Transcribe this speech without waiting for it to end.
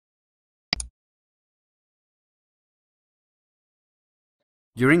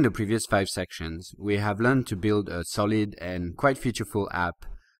During the previous 5 sections, we have learned to build a solid and quite featureful app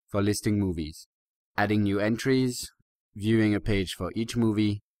for listing movies, adding new entries, viewing a page for each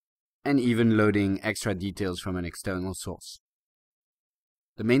movie, and even loading extra details from an external source.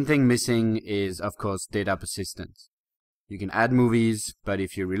 The main thing missing is, of course, data persistence. You can add movies, but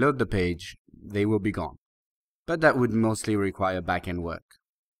if you reload the page, they will be gone. But that would mostly require back-end work.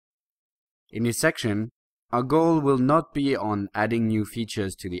 In this section, our goal will not be on adding new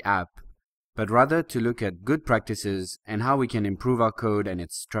features to the app, but rather to look at good practices and how we can improve our code and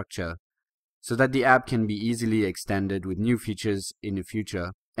its structure, so that the app can be easily extended with new features in the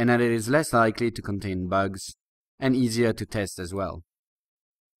future, and that it is less likely to contain bugs and easier to test as well.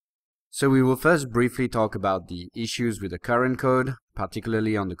 So we will first briefly talk about the issues with the current code,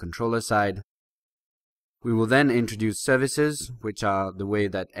 particularly on the controller side. We will then introduce services, which are the way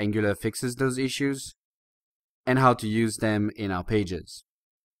that Angular fixes those issues, and how to use them in our pages.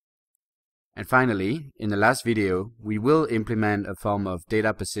 And finally, in the last video, we will implement a form of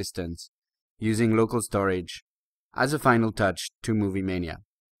data persistence using local storage as a final touch to Movie Mania.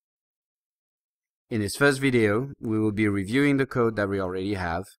 In this first video, we will be reviewing the code that we already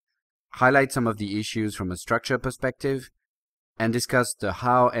have, highlight some of the issues from a structure perspective, and discuss the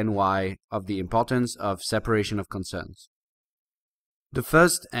how and why of the importance of separation of concerns. The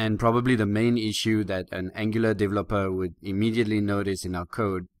first and probably the main issue that an Angular developer would immediately notice in our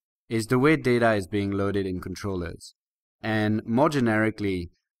code is the way data is being loaded in controllers, and more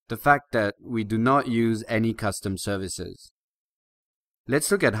generically, the fact that we do not use any custom services. Let's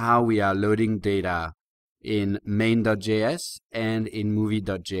look at how we are loading data in main.js and in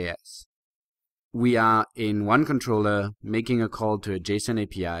movie.js. We are in one controller making a call to a JSON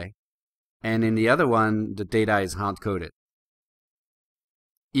API, and in the other one, the data is hard-coded.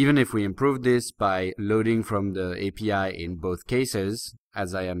 Even if we improve this by loading from the API in both cases,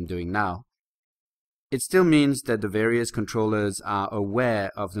 as I am doing now, it still means that the various controllers are aware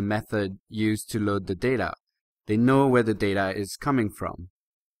of the method used to load the data. They know where the data is coming from.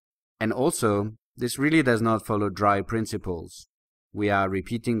 And also, this really does not follow dry principles. We are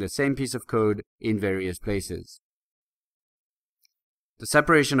repeating the same piece of code in various places. The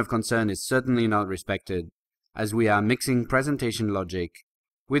separation of concern is certainly not respected, as we are mixing presentation logic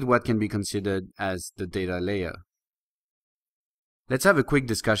with what can be considered as the data layer. Let's have a quick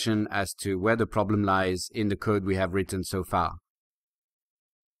discussion as to where the problem lies in the code we have written so far.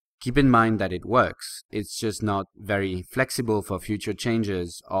 Keep in mind that it works, it's just not very flexible for future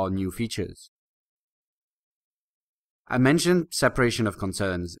changes or new features. I mentioned separation of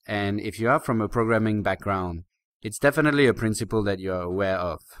concerns, and if you are from a programming background, it's definitely a principle that you are aware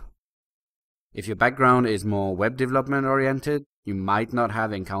of. If your background is more web development oriented, you might not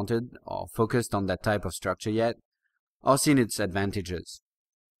have encountered or focused on that type of structure yet, or seen its advantages.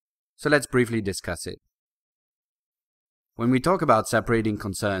 So let's briefly discuss it. When we talk about separating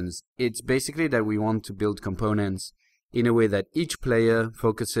concerns, it's basically that we want to build components in a way that each player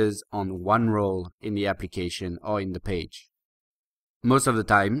focuses on one role in the application or in the page. Most of the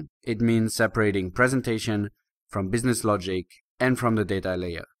time, it means separating presentation from business logic and from the data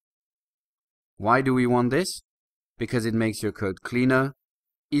layer. Why do we want this? Because it makes your code cleaner,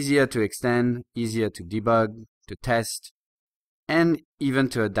 easier to extend, easier to debug, to test, and even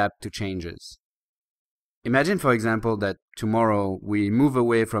to adapt to changes. Imagine, for example, that tomorrow we move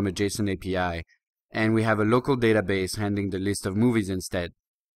away from a JSON API and we have a local database handling the list of movies instead.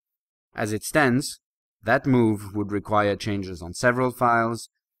 As it stands, that move would require changes on several files,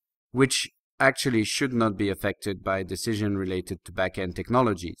 which actually should not be affected by a decision related to backend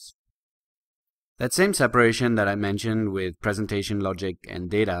technologies. That same separation that I mentioned with presentation logic and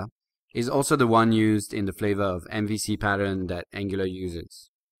data is also the one used in the flavor of MVC pattern that Angular uses.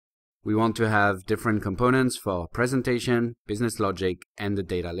 We want to have different components for presentation, business logic, and the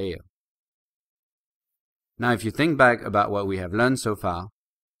data layer. Now, if you think back about what we have learned so far,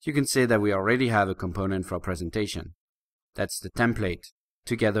 you can say that we already have a component for presentation. That's the template,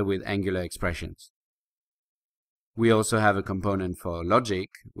 together with Angular expressions. We also have a component for logic,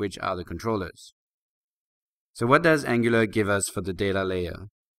 which are the controllers. So what does Angular give us for the data layer?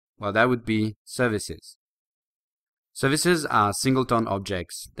 Well, that would be services. Services are singleton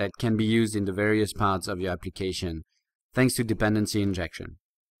objects that can be used in the various parts of your application, thanks to dependency injection.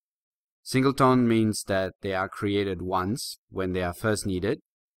 Singleton means that they are created once, when they are first needed,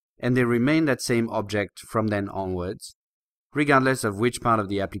 and they remain that same object from then onwards, regardless of which part of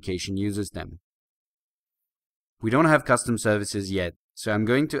the application uses them. We don't have custom services yet, so I'm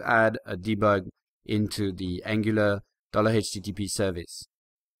going to add a debug into the Angular $HTTP service.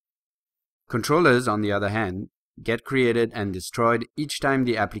 Controllers, on the other hand, get created and destroyed each time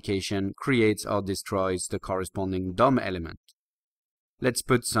the application creates or destroys the corresponding DOM element. Let's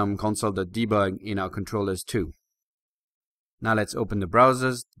put some console.debug in our controllers too. Now let's open the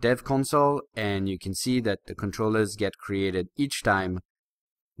browser's dev console, and you can see that the controllers get created each time,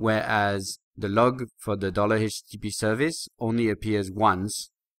 whereas the log for the $HTTP service only appears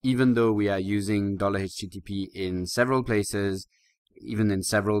once, even though we are using $HTTP in several places, even in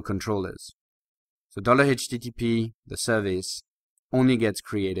several controllers. So $HTTP, the service, only gets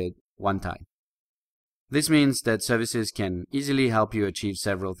created one time. This means that services can easily help you achieve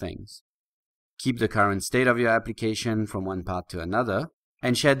several things. Keep the current state of your application from one part to another,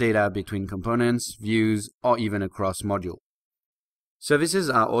 and share data between components, views, or even across modules. Services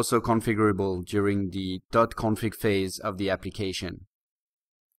are also configurable during the .config phase of the application.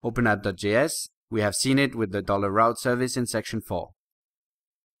 Open app.js, we have seen it with the $route service in section 4.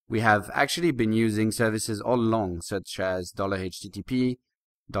 We have actually been using services all along, such as $HTTP,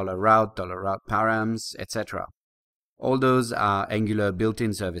 $route, $route params, etc. All those are Angular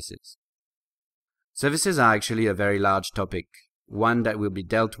built-in services. Services are actually a very large topic, one that will be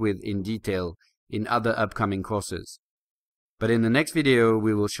dealt with in detail in other upcoming courses. But in the next video,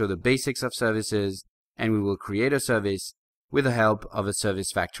 we will show the basics of services, and we will create a service with the help of a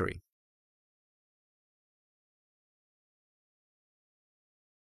service factory.